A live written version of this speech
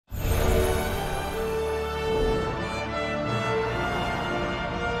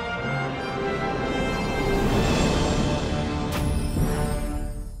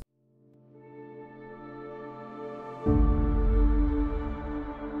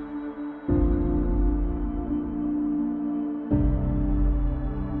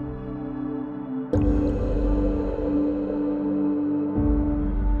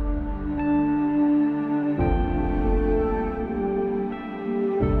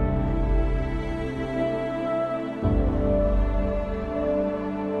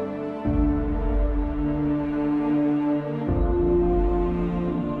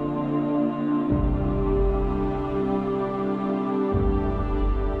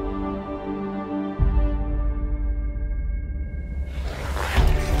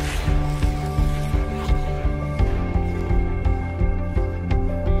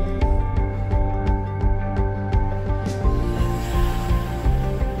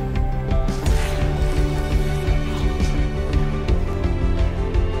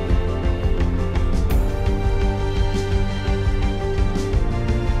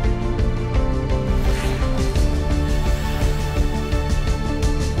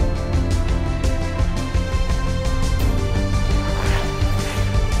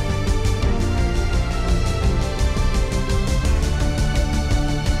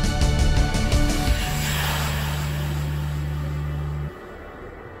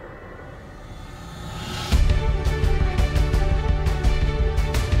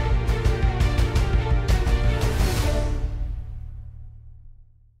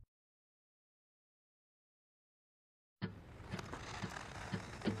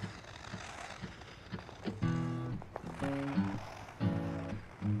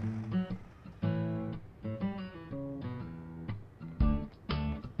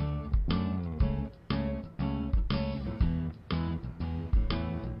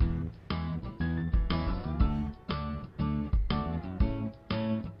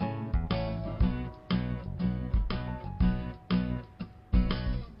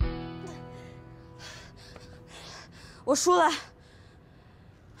我输了。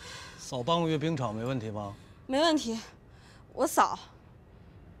扫半个月冰场没问题吧？没问题，我扫。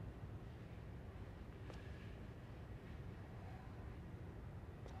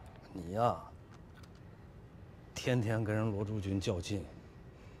你呀，天天跟人罗竹军较劲，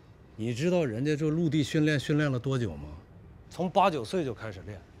你知道人家这陆地训练了多久吗？从8、9岁就开始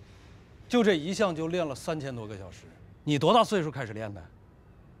练，就这一项就练了3000多个小时。你多大岁数开始练的？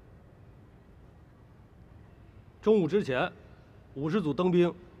 中午之前，50组登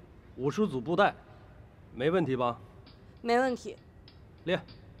冰，50组布袋，没问题吧？没问题。练。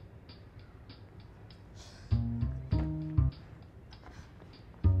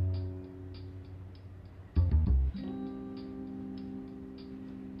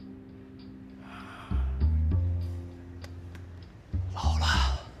老了。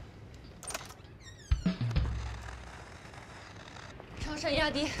上山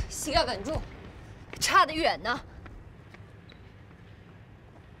压低，膝盖稳住，差得远呢。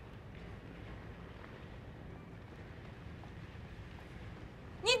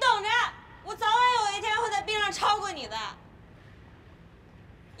 你等着，我早晚有一天会在冰上超过你的。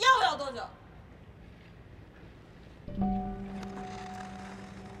要不了多久。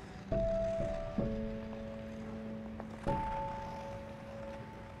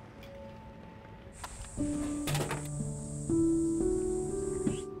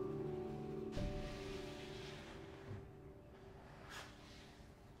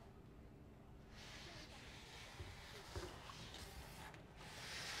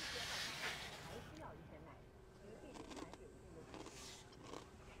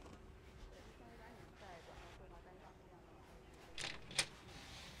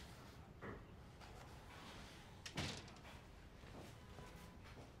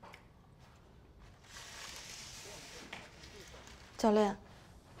教练，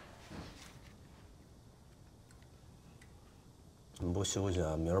你不休息，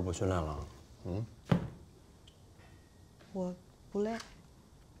明儿不训练了？嗯？我不累。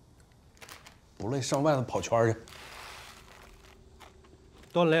不累，上外头跑圈去。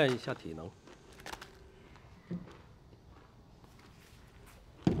锻炼一下体能。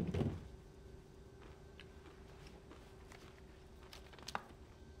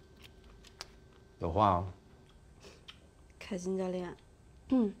有话啊？ 凯新教练，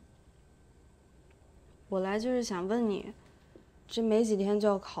我来就是想问你，这没几天就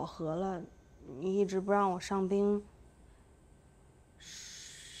要考核了，你一直不让我上冰，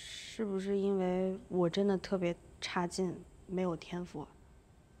是不是因为我真的特别差劲，没有天赋？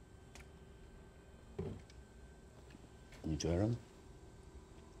你觉着呢？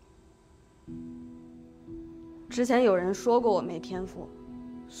之前有人说过我没天赋，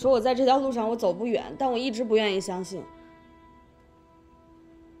说我在这条路上我走不远，但我一直不愿意相信。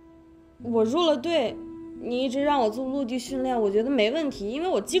 我入了队，你一直让我做陆地训练，我觉得没问题，因为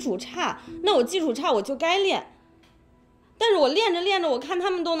我基础差。那我基础差，我就该练。但是我练着练着，我看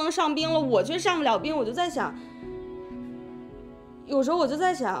他们都能上冰了，我却上不了冰，我就在想，有时候我就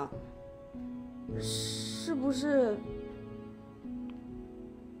在想，是不是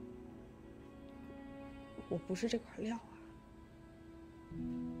我不是这块料啊？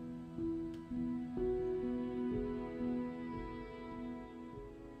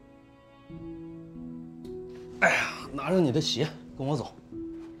 哎呀，拿着你的鞋，跟我走。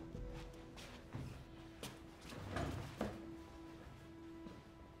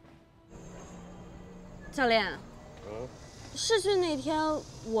教练，试训那天，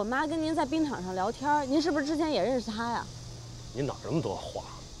我妈跟您在冰场上聊天，您是不是之前也认识她呀？你哪那么多话？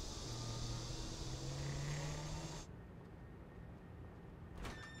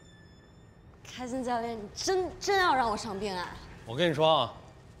开心教练，你真要让我上冰啊？我跟你说啊，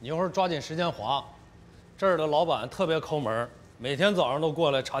你一会儿抓紧时间滑。 这儿的老板特别抠门，每天早上都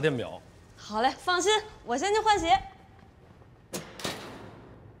过来查电表。好嘞，放心，我先去换鞋。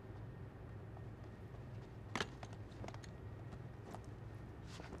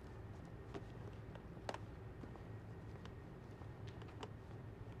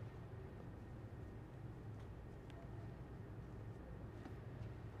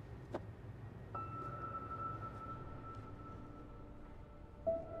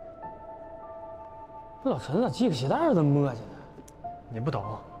这老陈咋系个鞋带儿这么磨叽呢？你不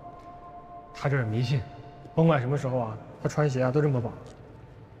懂，他这是迷信。甭管什么时候啊，他穿鞋啊都这么绑。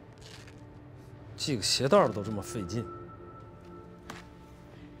系个鞋带都这么费劲。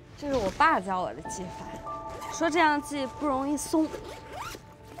这是我爸教我的系法，说这样系不容易松。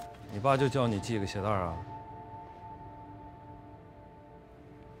你爸就叫你系个鞋带啊？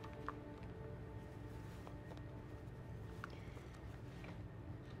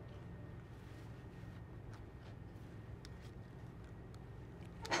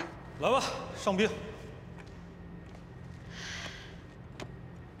来吧，上冰。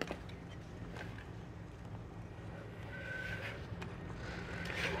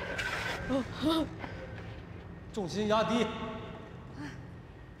重心压低。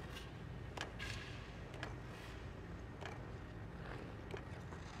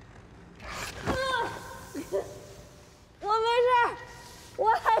我没事，我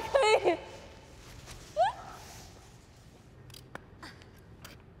还可以。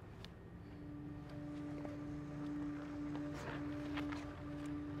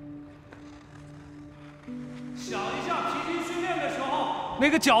想一下皮筋训练的时候那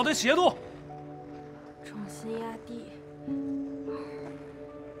个脚的斜度。重心压低。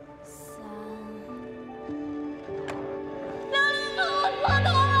3。我做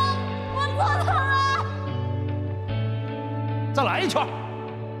到了，我做到了。再来一圈。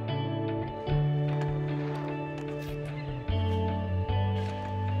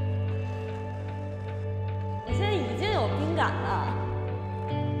我现在已经有冰感了，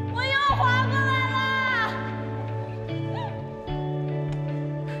我又滑过来了。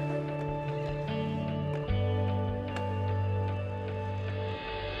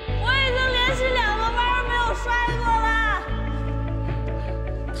我已经连续2个弯没有摔过了，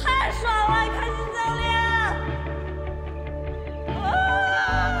太爽了，开心教练！啊，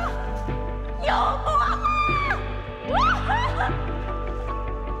有光了！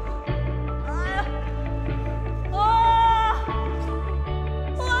哎呀！我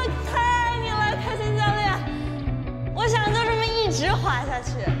太爱你了，开心教练！我想就这么一直滑下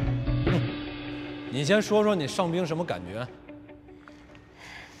去。你先说说你上冰什么感觉？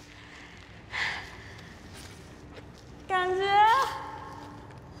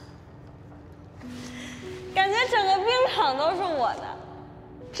感觉整个冰场都是我的。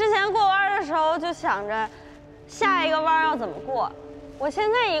之前过弯的时候就想着下一个弯要怎么过，我现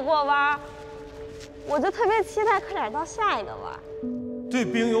在一过弯，我就特别期待快点到下一个弯。对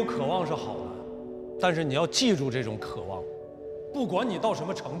冰有渴望是好的，但是你要记住这种渴望，不管你到什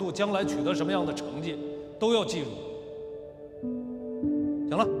么程度，将来取得什么样的成绩，都要记住。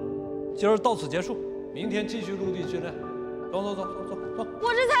行了，今儿到此结束，明天继续陆地训练。走。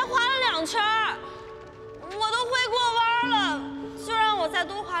我这才滑了2圈，我都会过弯了，就让我再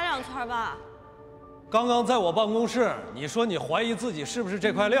多滑2圈吧。刚刚在我办公室，你说你怀疑自己是不是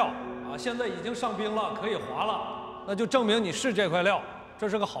这块料啊？现在已经上冰了，可以滑了，那就证明你是这块料，这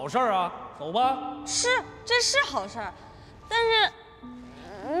是个好事儿啊！走吧。是，这是好事儿，但是，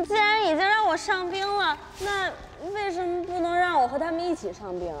既然已经让我上冰了，那为什么不能让我和他们一起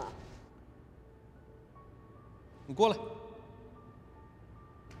上冰啊？你过来。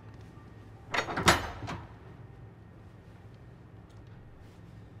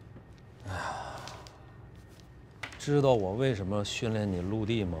哎呀，知道我为什么训练你陆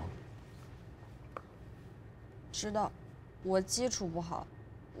地吗？知道，我基础不好，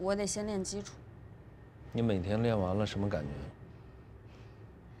我得先练基础。你每天练完了什么感觉？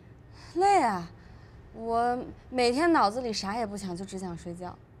累啊！我每天脑子里啥也不想，就只想睡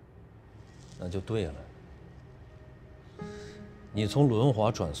觉。那就对了。你从轮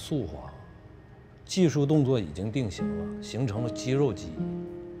滑转速滑，技术动作已经定型了，形成了肌肉记忆。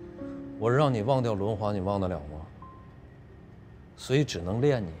我让你忘掉轮滑，你忘得了吗？所以只能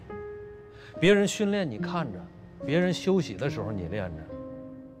练你。别人训练你看着，别人休息的时候你练着。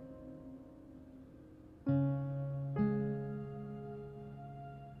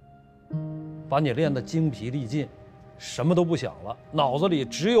把你练得精疲力尽，什么都不想了，脑子里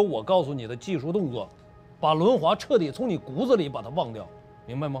只有我告诉你的技术动作，把轮滑彻底从你骨子里把它忘掉，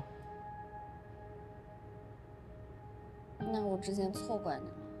明白吗？那我之前错怪你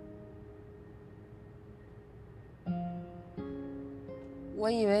了。我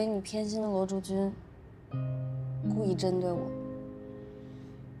以为你偏心的罗竹君故意针对我。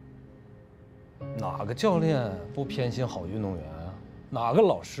哪个教练不偏心好运动员啊？哪个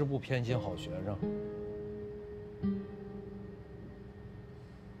老师不偏心好学生？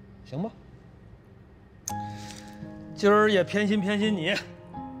行吧，今儿也偏心你。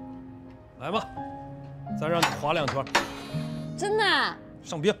来吧，再让你滑2圈。真的？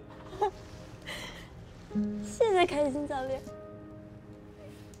上冰。谢谢开心教练。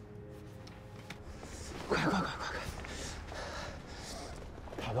快！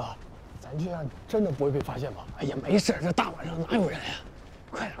凯哥，咱这样真的不会被发现吧？哎呀，没事，这大晚上哪有人呀？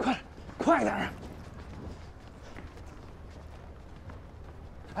快点啊！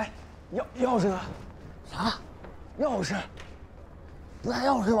哎，钥匙呢？啥？钥匙？不带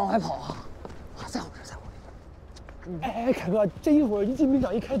钥匙往外跑啊？在我这。哎，凯哥，这一会儿一进冰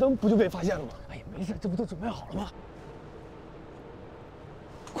场一开灯，不就被发现了吗？哎呀，没事，这不都准备好了吗？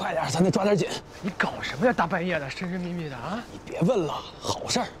快点，咱得抓点紧。你搞什么呀？大半夜的，神神秘秘的啊！你别问了，好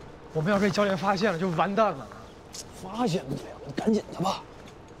事儿。我们要被教练发现了，就完蛋了。发现不了，你赶紧的吧。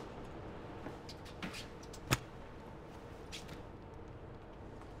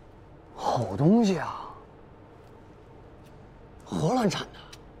好东西啊！荷兰产的，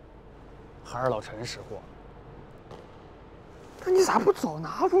还是老陈识货。那你咋不早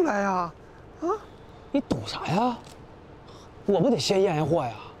拿出来呀？啊，你赌啥呀？我不得先验验货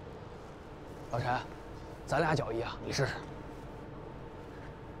呀。老陈，咱俩脚一样，你试试。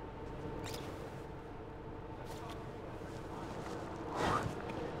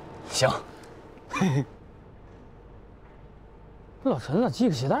行。嘿嘿。老陈咋系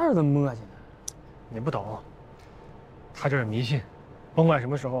个鞋带这么磨叽呢？你不懂，他这是迷信，甭管什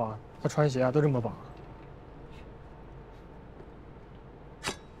么时候啊，他穿鞋啊都这么绑。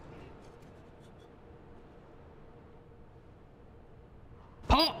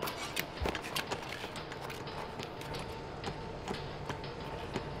跑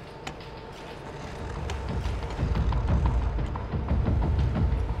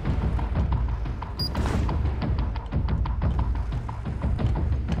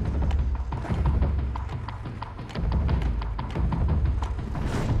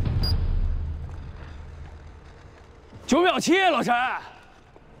！9秒7，老陈，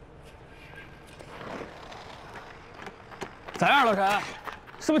咋样，老陈？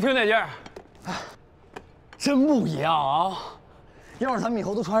是不是挺得劲儿？哎，真不一样啊！要是咱们以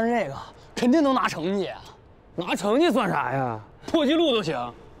后都穿上这个，肯定能拿成绩。拿成绩算啥呀？破纪录都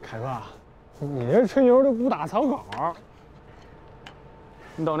行。凯哥，你这吹牛就不打草稿。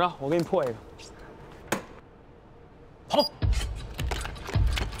你等着，我给你破一个。跑！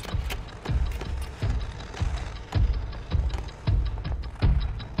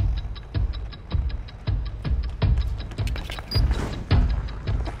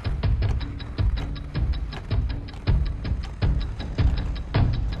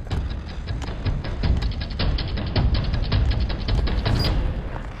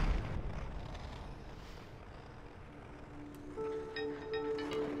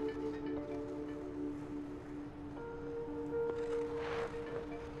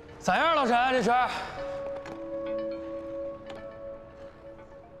咋样，老陈？这圈？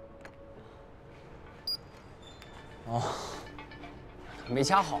哦，没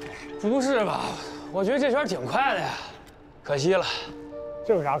掐好。不是吧？我觉得这圈挺快的呀，可惜了。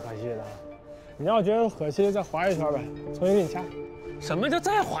这有啥可惜的？你要觉得可惜，再滑一圈呗，重新给你掐。什么叫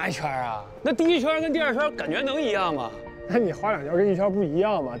再滑一圈啊？那第一圈跟第二圈感觉能一样吗？那你滑2圈跟1圈不一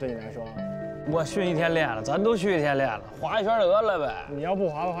样吗？对你来说？我训1天练了，咱都训1天练了，滑一圈得了呗。你要不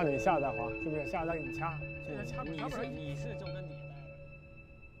滑的话，你下次再滑，是不是？下次再给你掐。你是就跟底下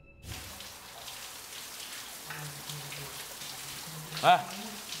待着。哎，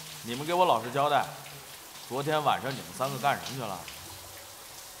你们给我老实交代，昨天晚上你们3个干什么去了？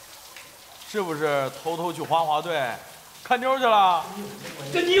是不是偷偷去花滑队看妞去了？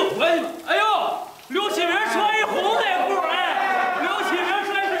跟你有关系吗？哎呦，刘启明穿一红内裤，哎，刘启明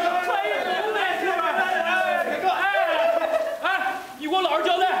穿一红内裤，哎，你给我老实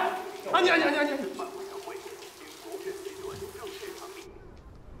交代！啊，你！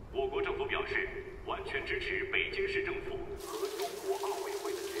我国政府表示，完全支持北京市政府和中国奥委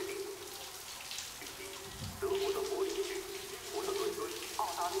会的决定。德国的柏林市、我的伦敦、澳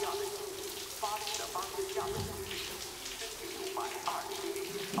大利亚的悉尼、巴西的巴斯亚的城市申请主办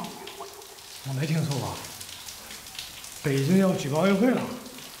2000奥运会。我没听错吧？北京要举办奥运会了？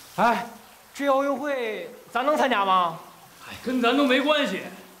哎，这奥运会咱能参加吗？哎，跟咱都没关系。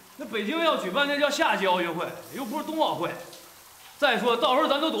那北京要举办那叫夏季奥运会，又不是冬奥会。再说，到时候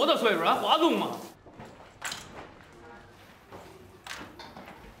咱都多大岁数，还滑动吗？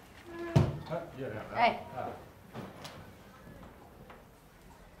哎，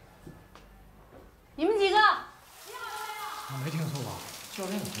你们几个？我没听错吧？教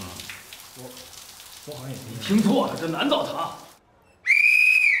练是吗？我好像也你听错了，这男澡堂。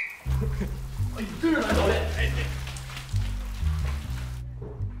哎，真是男教练！哎，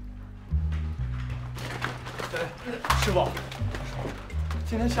师傅，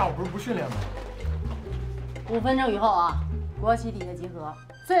今天下午不训练吗5分钟以后啊，国旗底下集合，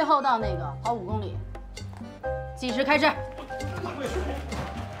最后到那个跑5公里。计时开始。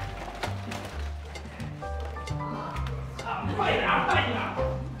快点，快点！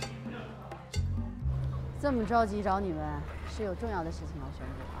这么着急找你们，是有重要的事情要宣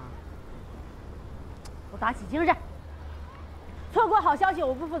布啊！我打起精神，错过好消息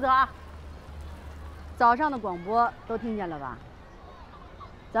我不负责啊！早上的广播都听见了吧？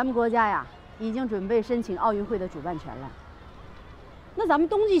咱们国家呀，已经准备申请奥运会的主办权了。那咱们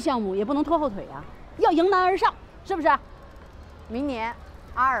冬季项目也不能拖后腿啊，要迎难而上，是不是？明年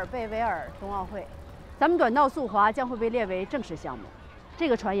阿尔贝维尔冬奥会，咱们短道速滑将会被列为正式项目，这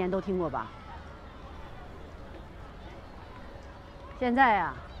个传言都听过吧？现在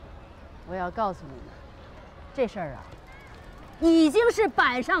啊，我要告诉你们，这事儿啊，已经是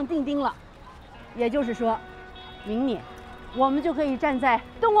板上钉钉了。也就是说，明年我们就可以站在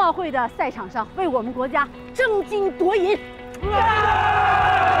冬奥会的赛场上，为我们国家争金夺银。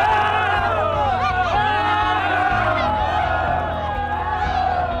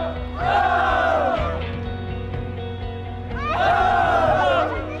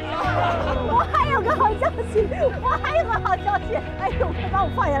我还有个好消息！哎呦，快把我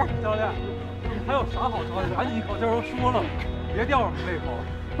放下来！教练，你还有啥好消息？赶紧一口气都说了，别吊我们胃口。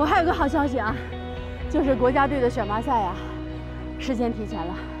我还有个好消息啊，就是国家队的选拔赛啊，时间提前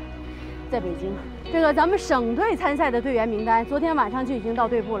了，在北京。这个咱们省队参赛的队员名单，昨天晚上就已经到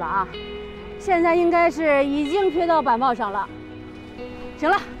队部了啊，现在应该是已经贴到板报上了。行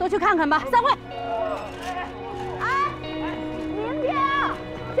了，都去看看吧，散会。哎，明天啊，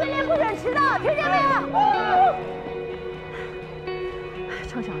训练不准迟到，听见没有？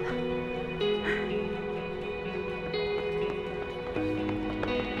撑场了。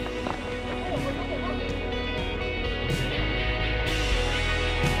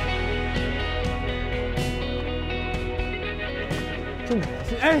郑凯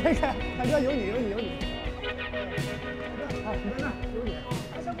新，哎，凯哥有你。好，你在那有你。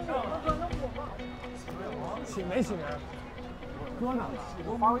起没起名？哥呢？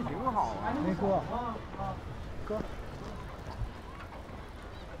我发挥挺好啊。没哥。哥。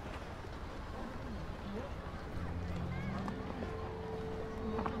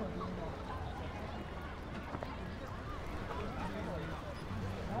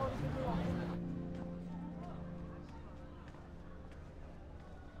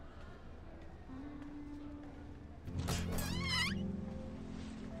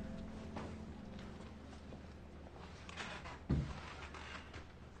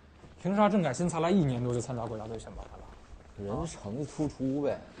凭啥郑凯新才来1年多就参加国家队选拔了？人成绩突出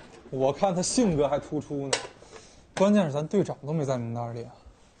呗。我看他性格还突出呢，关键是咱队长都没在名单里啊。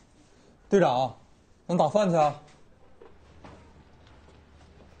队长，咱打饭去啊？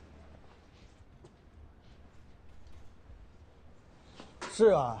是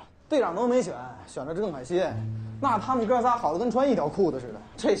啊，队长都没选了郑凯新，那他们哥仨好的跟穿一条裤子似的。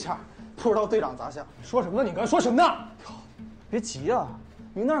这下不知道队长咋想。说什么呢？你刚才说什么呢？别急啊。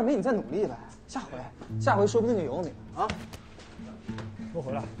名单上没你再努力呗，下回说不定就有你啊！给我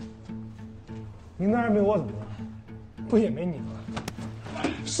回来！名单上没我怎么了？不也没你吗？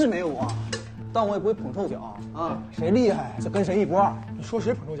是没我，但我也不会捧臭脚啊！谁厉害就跟谁一波。你说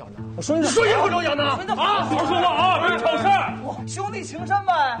谁捧臭脚呢？我说你说谁捧臭脚呢？啊！好好说话啊！别挑事儿！兄弟情深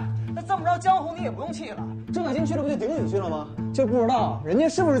呗。那这么着，江湖你也不用气了。郑凯新去了不就顶你去了吗？就不知道人家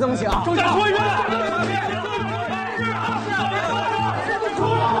是不是这么想。再说一遍。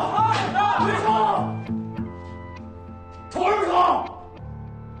头儿上！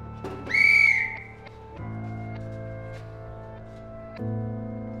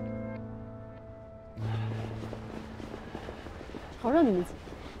瞅瞅你们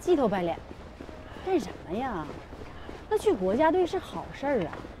鸡头白脸，干什么呀？那去国家队是好事儿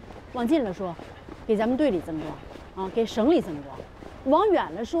啊，往近了说，给咱们队里增光啊，给省里增光；往远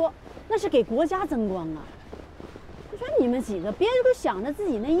了说，那是给国家增光啊。我说你们几个别都想着自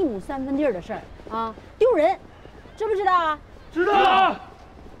己那1亩3分地的事儿啊，丢人，知不知道啊？知道。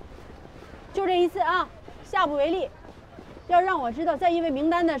就这一次啊，下不为例。要让我知道再因为名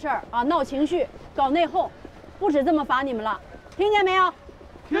单的事儿啊闹情绪、搞内讧，不止这么罚你们了，听见没有？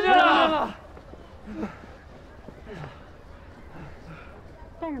听见了。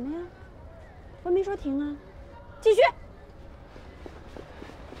干什么呀？我没说停啊，继续。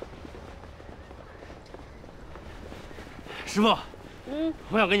师傅，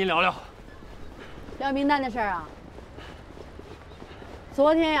我想跟你聊聊。聊名单的事儿啊。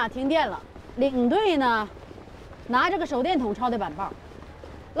昨天呀，停电了，领队呢拿着个手电筒抄的板报，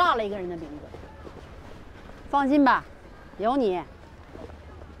落了一个人的名字。放心吧，有你。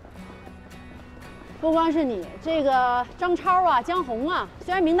不光是你，这个张超啊、江红啊，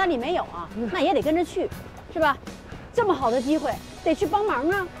虽然名单里没有啊，那也得跟着去，是吧？这么好的机会，得去帮忙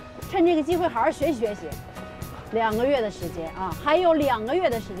啊！趁这个机会好好学习学习。2个月的时间啊，还有2个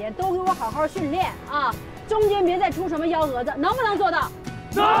月的时间，都给我好好训练啊！中间别再出什么幺蛾子，能不能做到？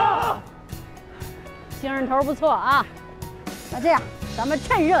能。精神头不错啊！那这样，咱们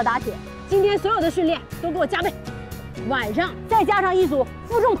趁热打铁，今天所有的训练都给我加倍，晚上再加上1组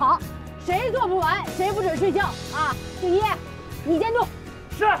负重跑，谁做不完谁不准睡觉啊！敬业，你监督。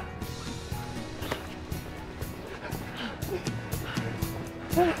是。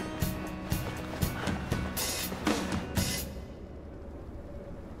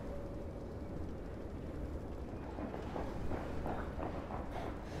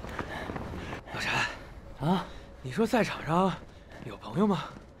老陈，啊，你说赛场上有朋友吗？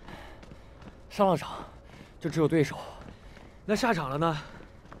上了场就只有对手，那下场了呢？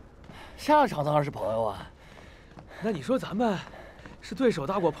下场当然是朋友啊。那你说咱们是对手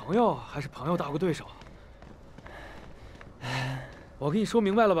大过朋友，还是朋友大过对手？我跟你说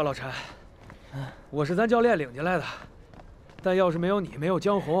明白了吧，老陈，我是咱教练领进来的，但要是没有你，没有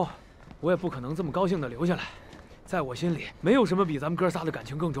江红，我也不可能这么高兴的留下来。在我心里，没有什么比咱们哥仨的感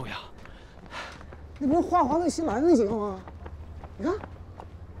情更重要。那不是花滑那新来的那几个吗？你看，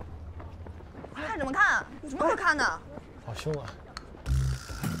看什么看？有什么可看的？好凶啊！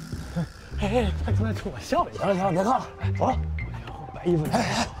哎，他刚才冲我笑了一下。行了，别看了，走了。白衣服。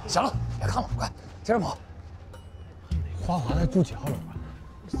哎，行了，别看了，快接着跑。花滑在住几号楼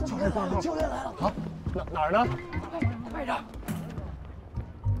啊？教练来了。啊，哪儿呢？快点！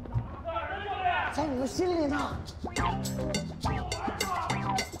在你们心里呢。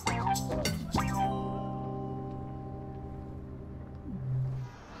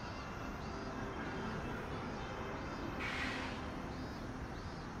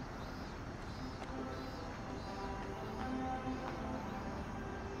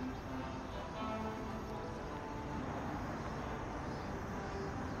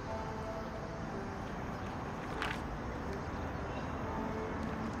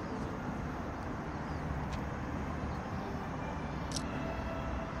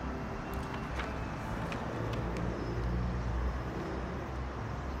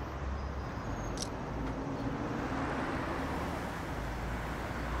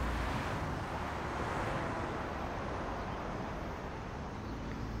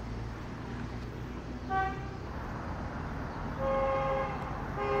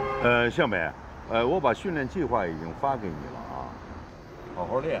向北，我把训练计划已经发给你了啊，好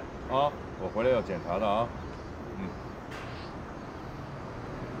好练啊，我回来要检查的啊。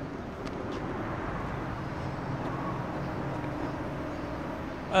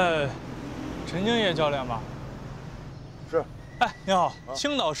陈敬业教练吧？是。哎，你好，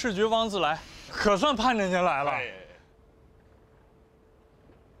青岛市局汪自来，可算盼着您来了。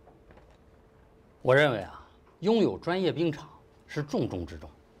我认为啊，拥有专业冰场是重中之重。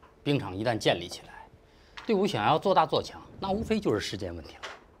冰场一旦建立起来，队伍想要做大做强，那无非就是时间问题了。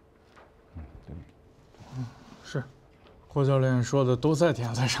是，霍教练说的都在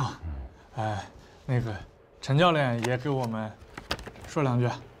点子上。哎，那个陈教练也给我们说2句。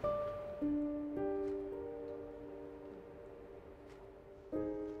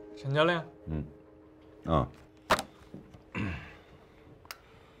陈教练，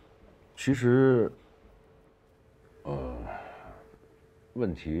其实，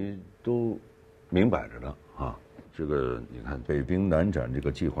问题都明摆着呢啊！这个你看，北冰南展这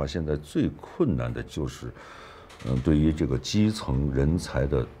个计划现在最困难的就是，对于这个基层人才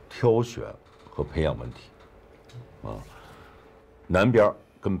的挑选和培养问题，啊，南边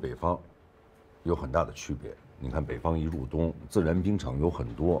跟北方有很大的区别。你看，北方一入冬，自然冰场有很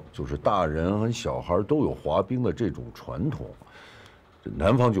多，就是大人和小孩都有滑冰的这种传统，这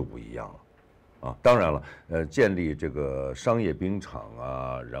南方就不一样了。啊，当然了，建立这个商业冰场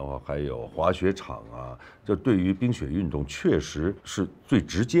啊，然后还有滑雪场啊，这对于冰雪运动确实是最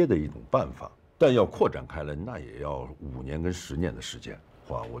直接的一种办法。但要扩展开来，那也要5年跟10年的时间。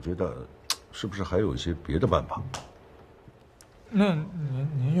哇，我觉得，是不是还有一些别的办法？那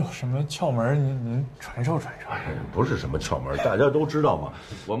您有什么窍门？您传授传授。不是什么窍门，大家都知道嘛。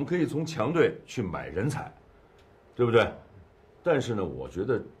我们可以从强队去买人才，对不对？但是呢，我觉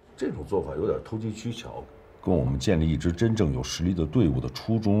得这种做法有点投机取巧，跟我们建立一支真正有实力的队伍的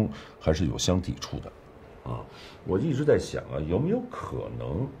初衷还是有相抵触的。啊，我一直在想啊，有没有可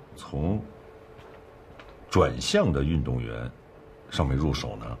能从转向的运动员上面入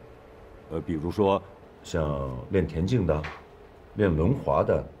手呢？比如说像练田径的、练轮滑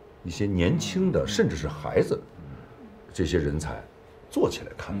的一些年轻的，甚至是孩子，这些人才做起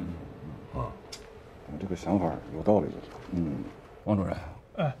来看啊。你这个想法有道理。王主任，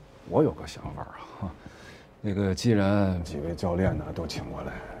哎，我有个想法啊，那个既然几位教练呢都请过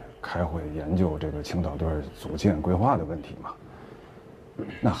来开会研究这个青岛队组建规划的问题嘛，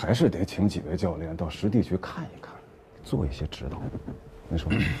那还是得请几位教练到实地去看一看，做一些指导。你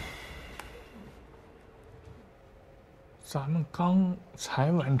说？咱们刚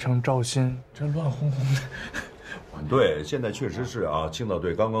才完成招新，这乱哄哄的。对，现在确实是啊，青岛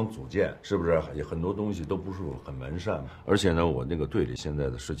队刚刚组建，是不是很多东西都不是很完善？而且呢，我那个队里现在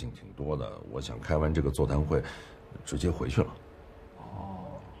的事情挺多的，我想开完这个座谈会，直接回去了。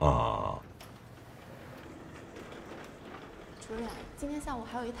主任，今天下午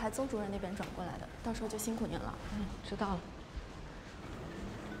还有一台曾主任那边转过来的，到时候就辛苦您了。知道了。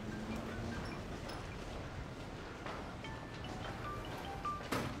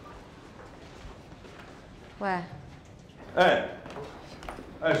喂。哎，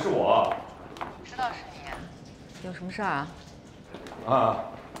是我。知道是你，有什么事儿啊？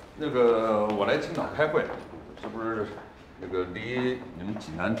那个我来青岛开会，这不是那个离你们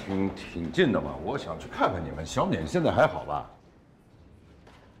济南挺近的嘛，我想去看看你们。小冕现在还好吧？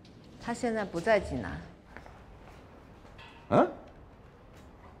他现在不在济南。我跟你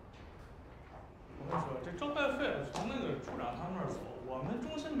说，这招待费从那个处长他们那儿走，我们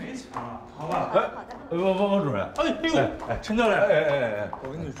中心没钱了，好吧？王主任，陈教练，我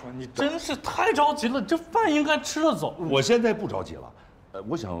跟你说，你真是太着急了，这饭应该吃了走。我现在不着急了，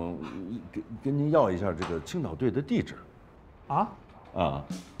我想跟您要一下这个青岛队的地址。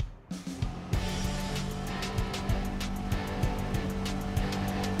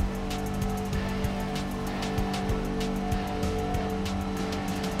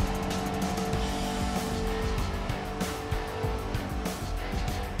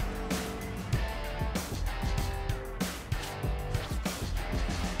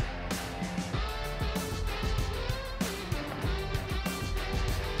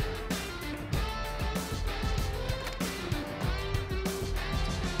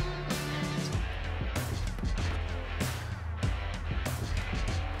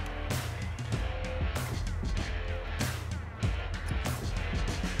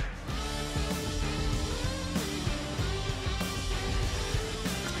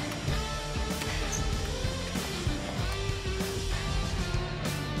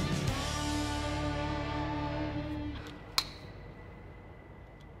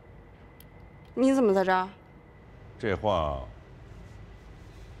你怎么在这儿？这话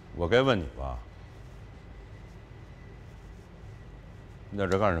我该问你吧？你在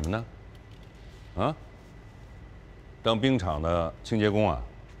这干什么呢？当冰场的清洁工啊？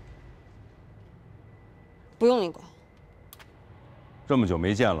不用你管。这么久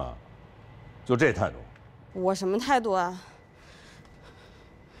没见了，就这态度？我什么态度啊？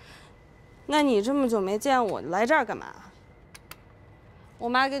那你这么久没见我，来这儿干嘛？我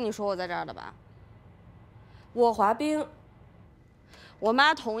妈跟你说我在这儿的吧？我滑冰，我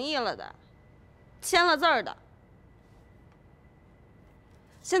妈同意了的，签了字儿的。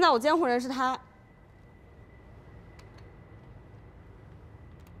现在我监护人是她。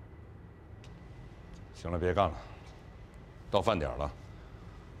行了，别干了，到饭点了。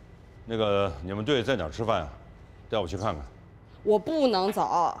那个，你们队在哪儿吃饭啊？带我去看看。我不能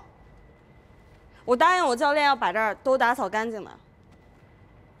走。我答应我教练要把这儿都打扫干净的。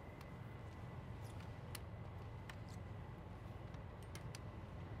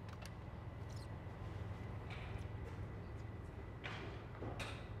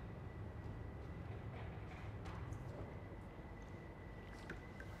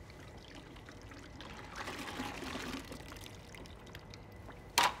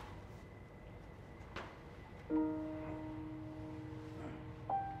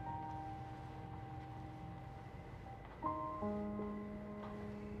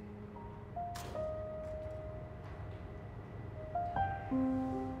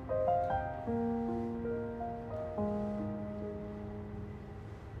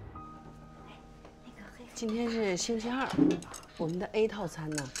今天是星期二，我们的 A 套餐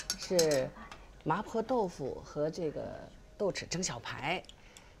呢是麻婆豆腐和这个豆豉蒸小排，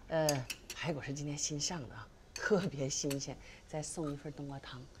排骨是今天新上的啊，特别新鲜，再送一份冬瓜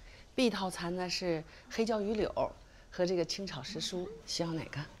汤。B 套餐呢是黑椒鱼柳和这个清炒时蔬，需要哪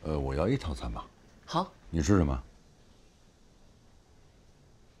个？我要A 套餐吧。好，你吃什么？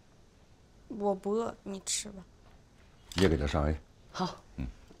我不饿，你吃吧。也给他上 A。好。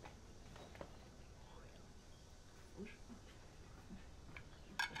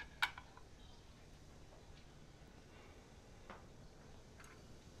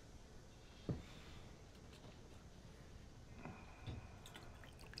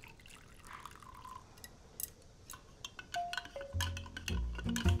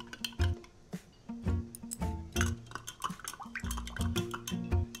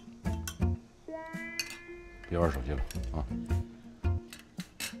别玩手机了啊！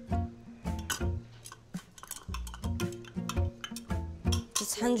这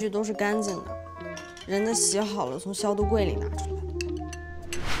餐具都是干净的，人家洗好了，从消毒柜里拿出来的。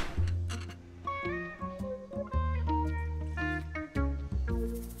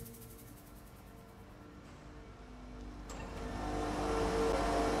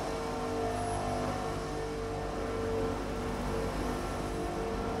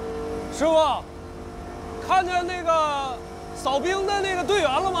师傅，看见那个扫冰的那个队员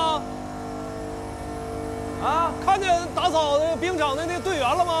了吗？啊，看见打扫那个冰场的那个队员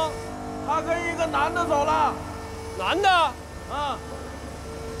了吗？他跟一个男的走了。男的？啊。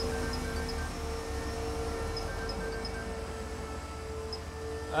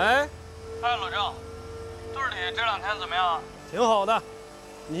哎，老郑，队里这2天怎么样？挺好的。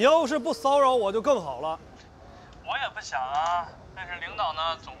你要是不骚扰我就更好了。我也不想啊。但是领导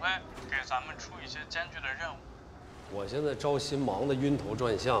呢，总会给咱们出一些艰巨的任务。我现在招新忙得晕头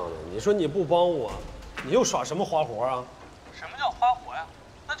转向的，你说你不帮我，你又耍什么花活啊？什么叫花活呀？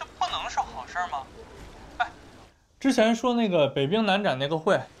那就不能是好事吗？哎，之前说那个北冰南展那个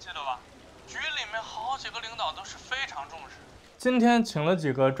会，记得吧？局里面好几个领导都是非常重视。今天请了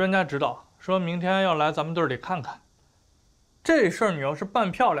几个专家指导，说明天要来咱们队里看看。这事儿你要是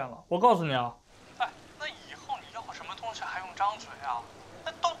办漂亮了，我告诉你啊。张嘴啊，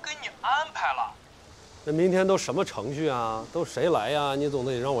那都给你安排了。那明天都什么程序啊？都谁来呀？你总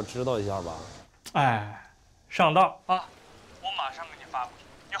得让我知道一下吧。哎，上道啊！我马上给你发过去，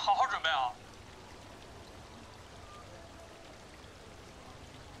你好好准备啊。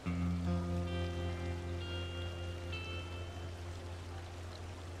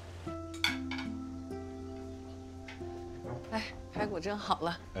哎，排骨蒸好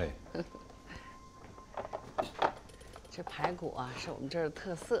了。哎。这排骨啊，是我们这儿的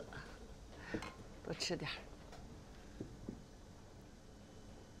特色，多吃点儿。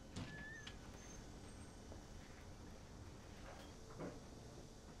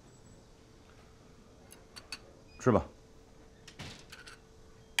吃吧。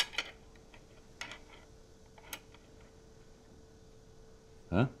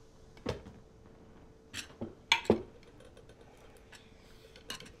嗯。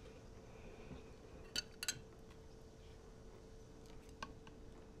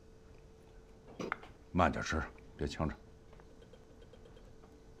慢点吃，别呛着。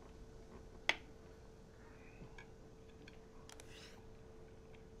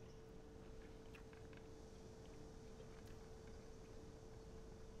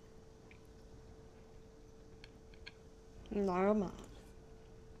你玩干嘛？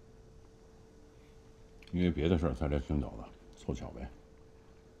因为别的事儿才来青岛的，凑巧呗。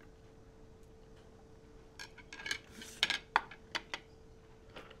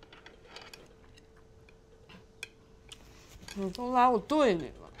你都来我队里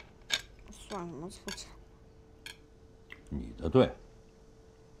了，算什么凑巧？你的队？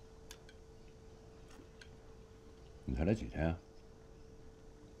你才来几天啊？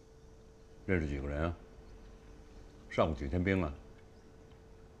认识几个人啊？上过几天兵啊？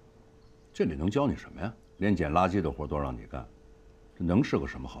这里能教你什么呀？连捡垃圾的活都让你干，这能是个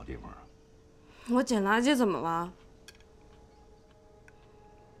什么好地方啊？我捡垃圾怎么了？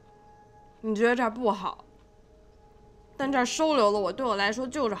你觉得这儿不好？但这儿收留了我，对我来说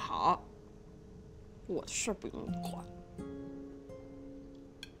就是好。我的事不用你管。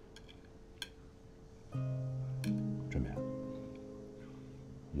陈冕，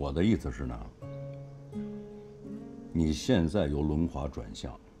我的意思是呢，你现在由轮滑转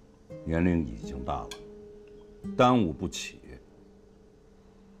向，年龄已经大了，耽误不起。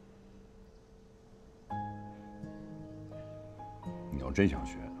你要真想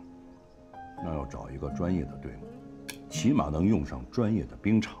学，那要找一个专业的队伍。起码能用上专业的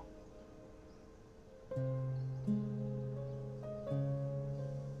冰场。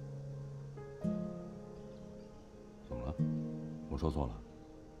怎么了？我说错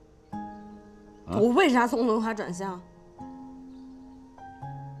了？啊、我为啥从轮滑转向？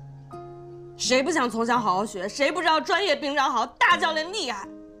谁不想从小好好学？谁不知道专业冰场好，大教练厉害？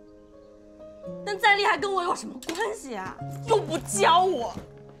但再厉害跟我有什么关系啊？又不教我。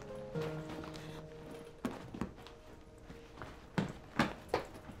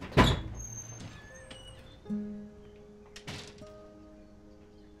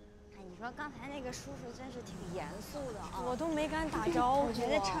刚才那个叔叔真是挺严肃的啊，我都没敢打招呼。我觉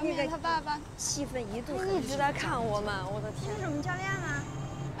得陈冕他爸爸气氛一度一直在看我们，我的天！是我们教练吗？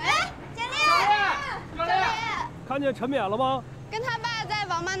哎，教练！教练！看见陈冕了吗？跟他爸在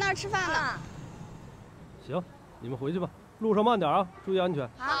王妈那儿吃饭呢。行，你们回去吧，路上慢点啊，注意安全。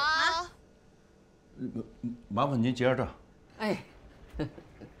好。麻烦您结着账。哎，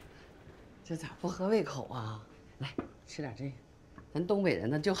这咋不合胃口啊？来吃点这个，咱东北人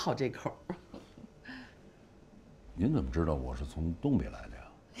呢就好这口。您怎么知道我是从东北来的呀？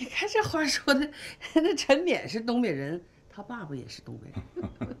你看这话说的，那陈冕是东北人，他爸爸也是东北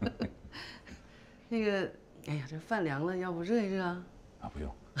人。那个，哎呀，这饭凉了，要不热一热啊？啊，不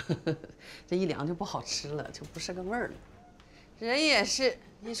用。这一凉就不好吃了，就不是个味儿了。人也是，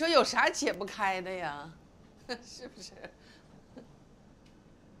你说有啥解不开的呀？是不是？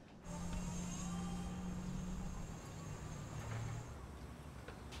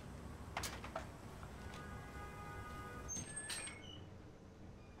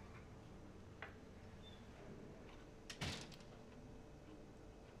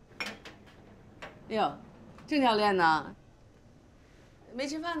哎呦，郑教练呢？没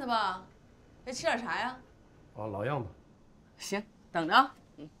吃饭呢吧？再吃点啥呀？啊，老样吧。行，等着啊。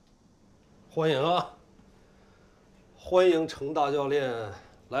欢迎啊！欢迎程大教练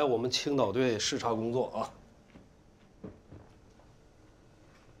来我们青岛队视察工作啊！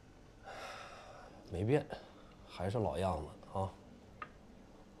没变，还是老样子啊！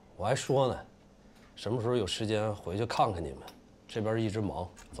我还说呢，什么时候有时间回去看看你们？这边一直忙，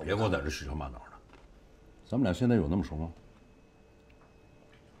别给我在这嬉笑骂闹的。咱们俩现在有那么熟吗？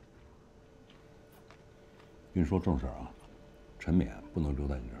跟你说正事啊，陈冕不能留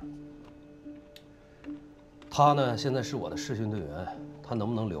在你这儿。他呢，现在是我的试训队员，他能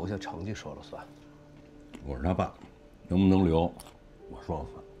不能留下，成绩说了算。我是他爸，能不能留，我说了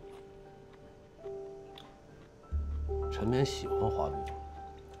算。陈冕喜欢滑冰，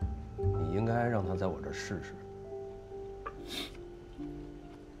你应该让他在我这儿试试。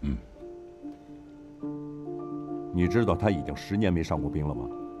嗯。你知道他已经10年没上过冰了吗？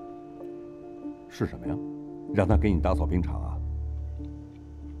是什么呀？让他给你打扫冰场啊？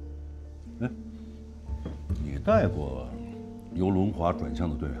哎，你带过由轮滑转向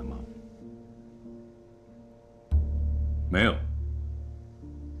的队员吗？没有。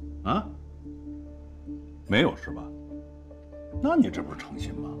啊？没有是吧？那你这不是诚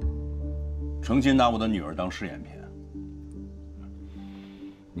心吗？诚心拿我的女儿当试验品。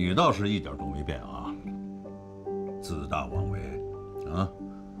你倒是一点都没变啊！自大妄为，啊，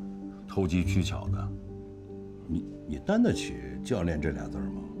投机取巧的，你担得起教练这俩字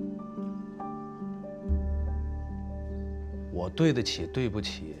吗？我对得起，对不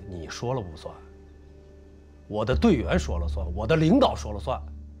起，你说了不算。我的队员说了算，我的领导说了算。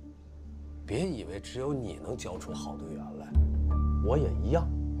别以为只有你能教出好队员来，我也一样。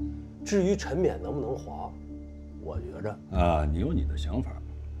至于陈冕能不能滑，我觉着啊，你有你的想法，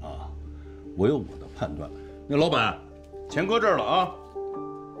啊，我有我的判断。那老板，钱搁这儿了啊。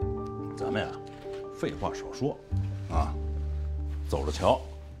咱们呀，废话少说，啊，走着瞧，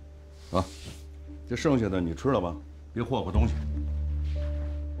啊，这剩下的你吃了吧，别霍霍东西。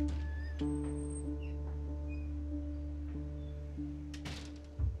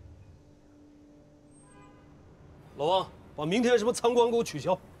老王，把明天什么参观给我取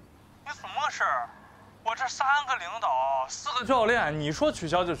消。你什么事儿？我这3个领导4个教练，你说取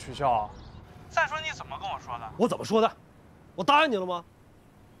消就取消？再说你怎么跟我说的？我怎么说的？我答应你了吗？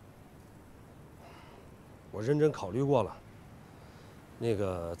我认真考虑过了。那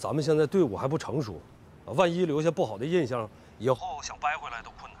个，咱们现在队伍还不成熟，啊，万一留下不好的印象，以后想掰回来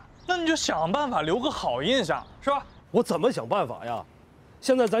都困难。那你就想办法留个好印象，是吧？我怎么想办法呀？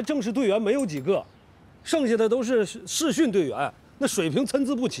现在咱正式队员没有几个，剩下的都是试训队员，那水平参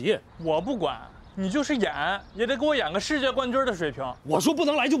差不齐。我不管，你就是演，也得给我演个世界冠军的水平。我说不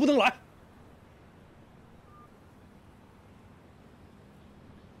能来就不能来。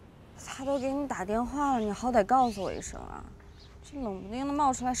他都给你打电话了，你好歹告诉我一声啊！这冷不丁的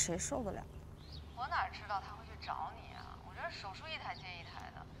冒出来，谁受得了？我哪知道他会去找你啊？我这手术一台接一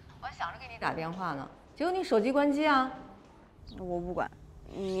台的，我还想着给你打电话呢，结果你手机关机啊！我不管，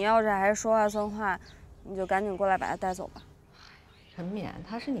你要是还说话算话，你就赶紧过来把他带走吧。陈冕，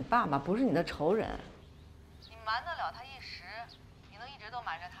他是你爸爸，不是你的仇人。你瞒得了他一时，你能一直都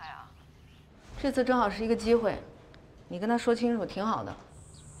瞒着他呀？这次正好是一个机会，你跟他说清楚，挺好的。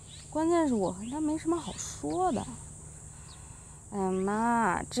关键是我和他没什么好说的。哎呀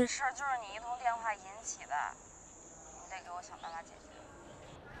妈，这事儿就是你一通电话引起的，你得给我想办法解决。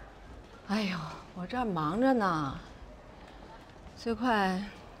哎呦，我这儿忙着呢，最快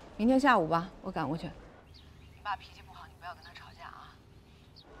明天下午吧，我赶过去。你爸脾气不好，你不要跟他吵架啊。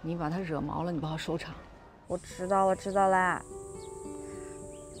你把他惹毛了，你不好收场。我知道了，知道啦。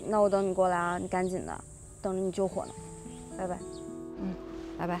那我等你过来啊，你赶紧的，等着你救火呢。拜拜。嗯，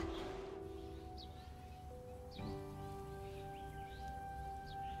拜拜。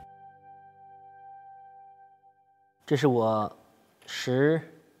这是我14、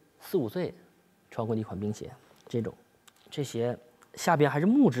15岁穿过的一款冰鞋，这鞋下边还是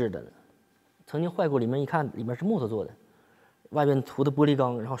木质的，曾经坏过，里面一看，里面是木头做的，外边涂的玻璃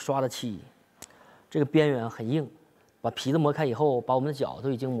钢，然后刷的漆，这个边缘很硬，把皮子磨开以后，把我们的脚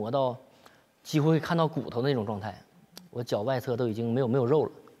都已经磨到几乎会看到骨头的那种状态，我脚外侧都已经没有肉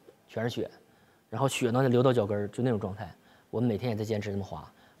了，全是血，然后血呢流到脚跟儿，就那种状态。我们每天也在坚持这么滑。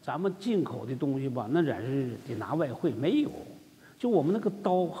咱们进口的东西吧，那染是得拿外汇，没有。就我们那个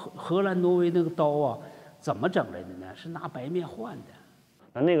刀，荷兰、挪威那个刀啊，怎么整来的呢？是拿白面换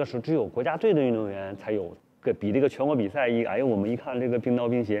的。那个时候只有国家队的运动员才有比这个全国比赛哎呦，我们一看这个冰刀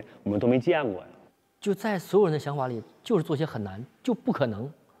冰鞋，我们都没见过呀。就在所有人的想法里，就是做些很难，就不可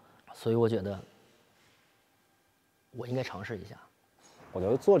能。所以我觉得，我应该尝试一下。我觉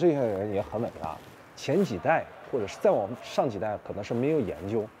得做这些人也很伟大。前几代或者是再往上几代，可能是没有研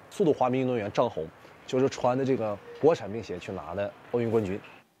究。速度滑冰运动员张红，就是穿的这个国产冰鞋去拿的奥运冠军。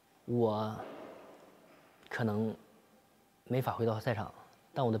我可能没法回到赛场，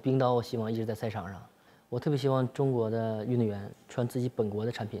但我的冰刀我希望一直在赛场上。我特别希望中国的运动员穿自己本国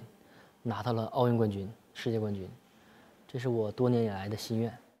的产品，拿到了奥运冠军、世界冠军，这是我多年以来的心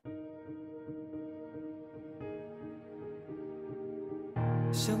愿。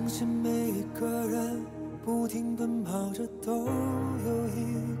相信每一个人不停奔跑着都有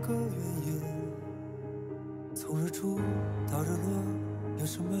一个原因，从日出到日落，有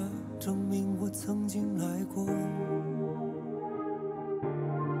什么证明我曾经来过？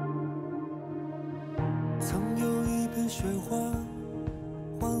曾有一片雪花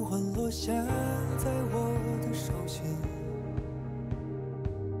缓缓落下在我的手心，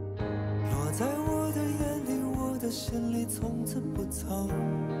落在我的眼里，我的心里从此不曾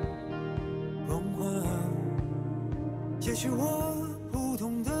融化。也许我普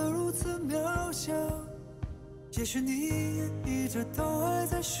通的如此渺小，也许你也一直都还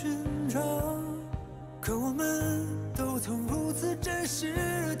在寻找，可我们都曾如此真实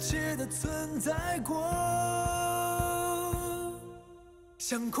热切地存在过，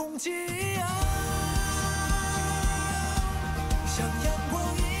像空气一样